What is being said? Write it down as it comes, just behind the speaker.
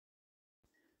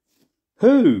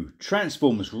Who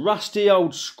transforms rusty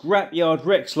old scrapyard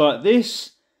wrecks like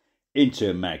this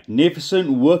into magnificent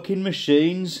working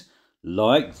machines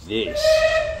like this?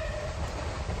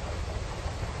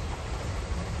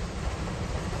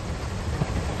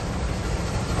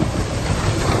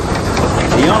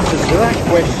 The answer to that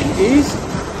question is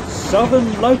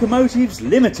Southern Locomotives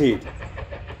Limited.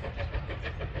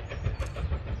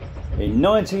 In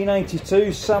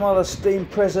 1982, some other steam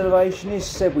preservationists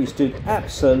said we stood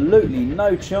absolutely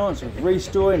no chance of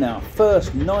restoring our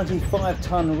first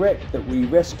 95-ton wreck that we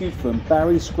rescued from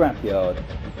Barry Scrapyard.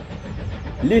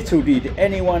 Little did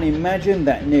anyone imagine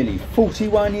that nearly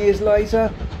 41 years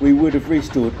later, we would have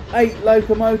restored 8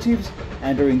 locomotives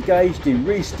and are engaged in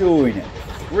restoring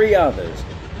 3 others.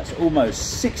 That's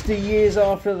almost 60 years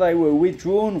after they were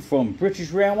withdrawn from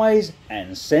British Railways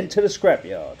and sent to the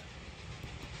scrapyard.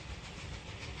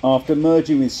 After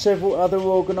merging with several other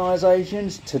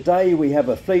organisations, today we have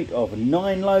a fleet of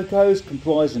 9 locos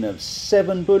comprising of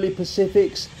 7 Bulleid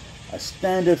Pacifics, a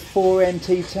standard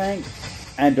 4MT tank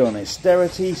and an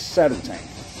austerity saddle tank.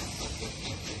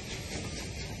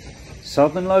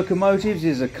 Southern Locomotives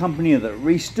is a company that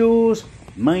restores,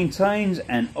 maintains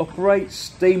and operates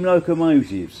steam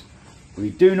locomotives.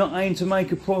 We do not aim to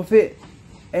make a profit.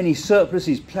 Any surplus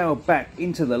is ploughed back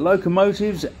into the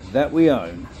locomotives that we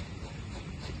own.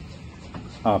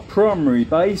 Our primary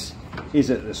base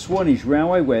is at the Swanage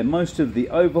Railway, where most of the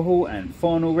overhaul and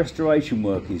final restoration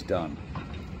work is done.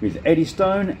 With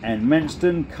EDDYSTONE and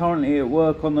MANSTON currently at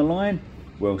work on the line,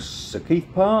 whilst Sir Keith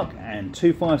Park and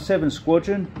 257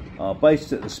 Squadron are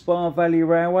based at the Spa Valley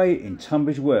Railway in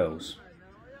Tunbridge Wells.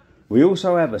 We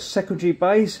also have a secondary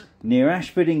base near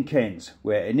Ashford in Kent,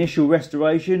 where initial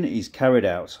restoration is carried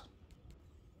out.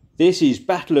 This is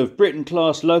Battle of Britain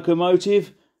class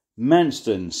locomotive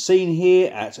MANSTON, seen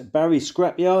here at Barry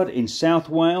Scrapyard in South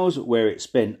Wales, where it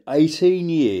spent 18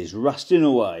 years rusting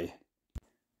away.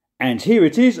 And here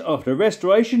it is after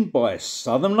restoration by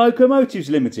Southern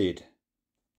Locomotives Limited.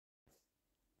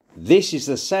 This is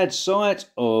the sad sight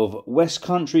of West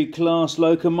Country class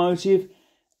locomotive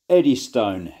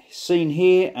EDDYSTONE, seen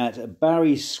here at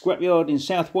Barry Scrapyard in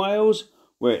South Wales,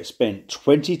 where it spent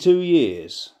 22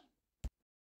 years.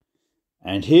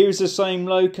 And here is the same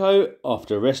loco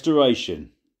after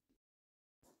restoration.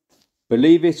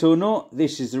 Believe it or not,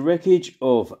 this is the wreckage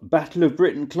of Battle of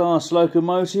Britain class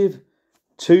locomotive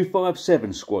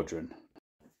 257 Squadron.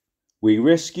 We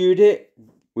rescued it,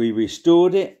 we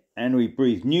restored it, and we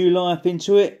breathed new life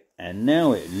into it, and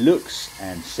now it looks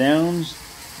and sounds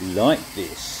like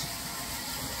this.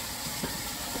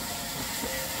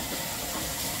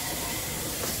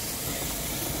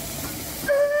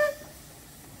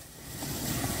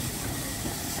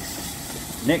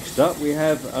 Next up we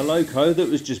have a loco that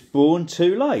was just born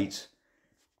too late.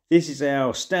 This is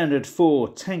our standard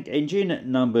 4 tank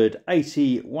engine numbered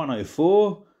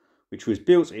 80104, which was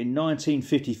built in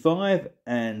 1955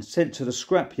 and sent to the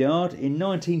scrapyard in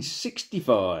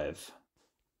 1965.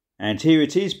 And here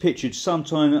it is, pictured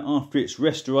sometime after its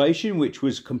restoration, which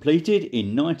was completed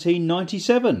in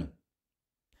 1997.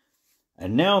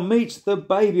 And now meet the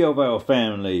baby of our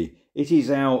family. It is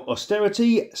our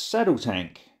austerity saddle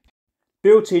tank.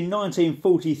 Built in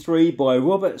 1943 by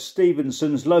Robert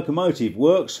Stephenson's Locomotive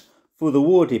Works for the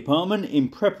War Department in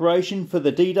preparation for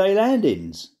the D-Day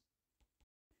landings.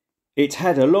 It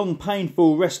had a long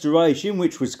painful restoration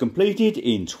which was completed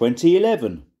in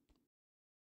 2011.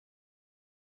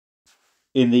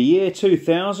 In the year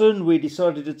 2000 we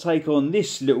decided to take on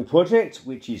this little project,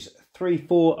 which is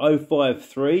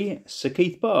 34053 Sir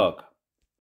Keith Park.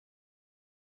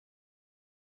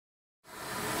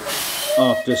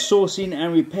 After sourcing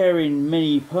and repairing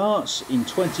many parts, in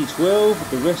 2012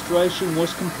 the restoration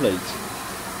was complete.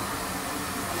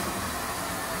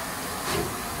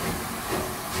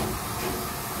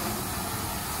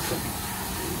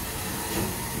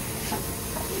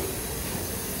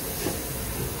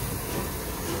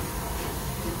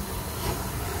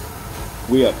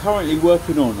 We are currently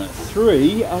working on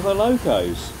 3 other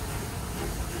locos.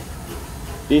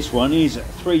 This one is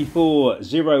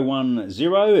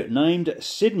 34010, named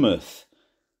SIDMOUth.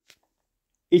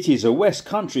 It is a West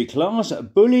Country class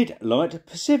Bulleid Light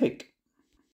Pacific.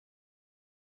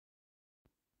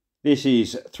 This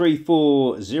is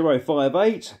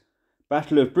 34058,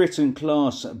 Battle of Britain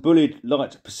class Bulleid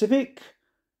Light Pacific,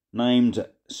 named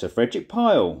Sir FREDERICK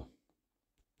Pile.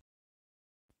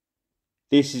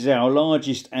 This is our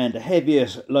largest and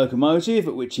heaviest locomotive,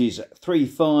 which is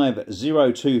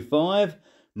 35025,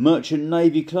 Merchant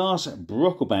Navy class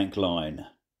Brocklebank line.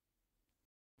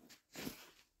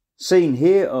 Seen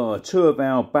here are two of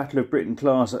our Battle of Britain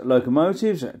class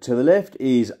locomotives. To the left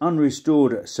is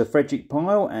unrestored Sir Frederick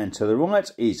pile, and to the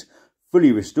right is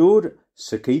fully restored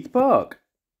Sir Keith Park.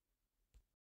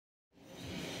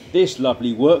 This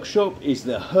lovely workshop is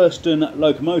the SOUTHERN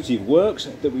Locomotive Works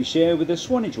that we share with the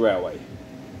Swanage Railway.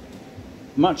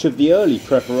 Much of the early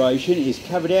preparation is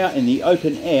carried out in the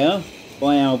open air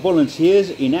by our volunteers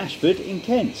in Ashford in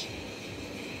Kent.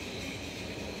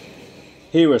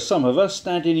 Here are some of us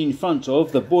standing in front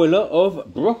of the boiler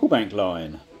of Brocklebank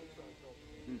Line.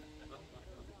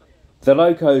 The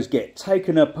locos get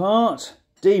taken apart,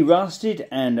 de-rusted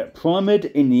and primed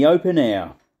in the open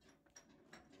air.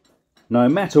 No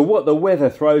matter what the weather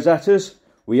throws at us,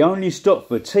 we only stop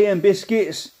for tea and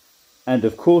biscuits and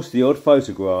of course the odd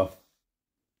photograph.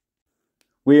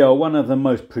 We are one of the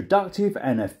most productive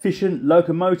and efficient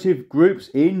locomotive groups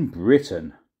in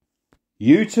Britain.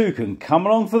 You too can come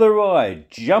along for the ride,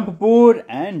 jump aboard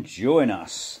and join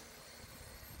us.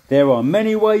 There are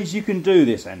many ways you can do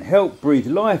this and help breathe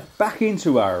life back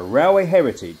into our railway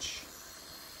heritage.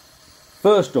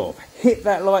 First off, hit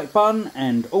that like button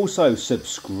and also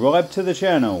subscribe to the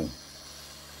channel.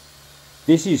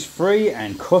 This is free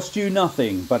and costs you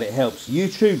nothing, but it helps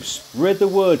YouTube spread the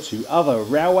word to other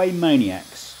railway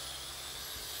maniacs.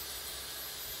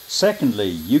 Secondly,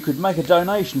 you could make a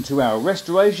donation to our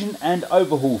restoration and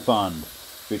overhaul fund,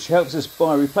 which helps us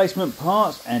buy replacement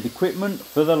parts and equipment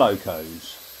for the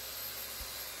locos.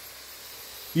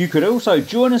 You could also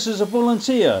join us as a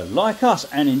volunteer, like us,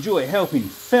 and enjoy helping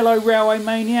fellow railway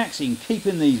maniacs in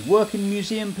keeping these working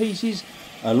museum pieces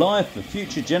alive for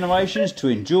future generations to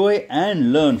enjoy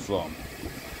and learn from.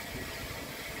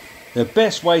 The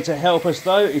best way to help us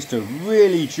though is to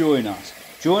really join us.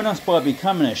 Join us by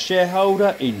becoming a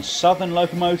shareholder in Southern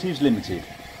Locomotives Limited.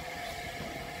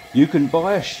 You can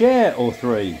buy a share or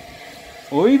 3,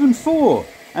 or even 4,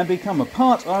 and become a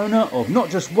part owner of not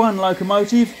just one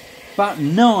locomotive, but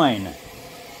 9.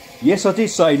 Yes, I did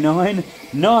say 9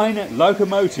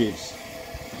 locomotives.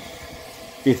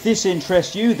 If this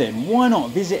interests you, then why not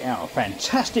visit our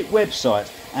fantastic website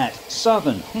at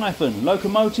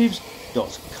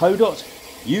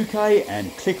southern-locomotives.co.uk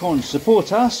and click on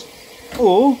support us,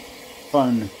 or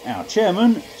phone our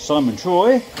chairman Simon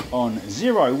Troy on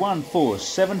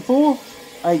 01474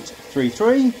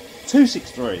 833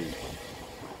 263.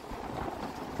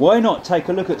 Why not take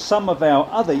a look at some of our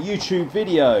other YouTube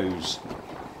videos?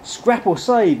 Scrap or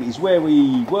Save is where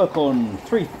we work on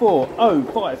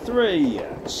 34053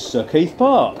 Sir Keith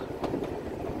Park,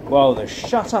 while the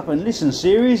Shut Up and Listen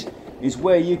series is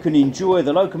where you can enjoy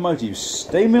the locomotives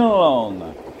steaming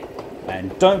along.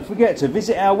 And don't forget to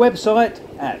visit our website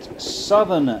at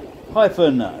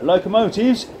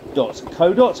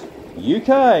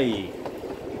southern-locomotives.co.uk.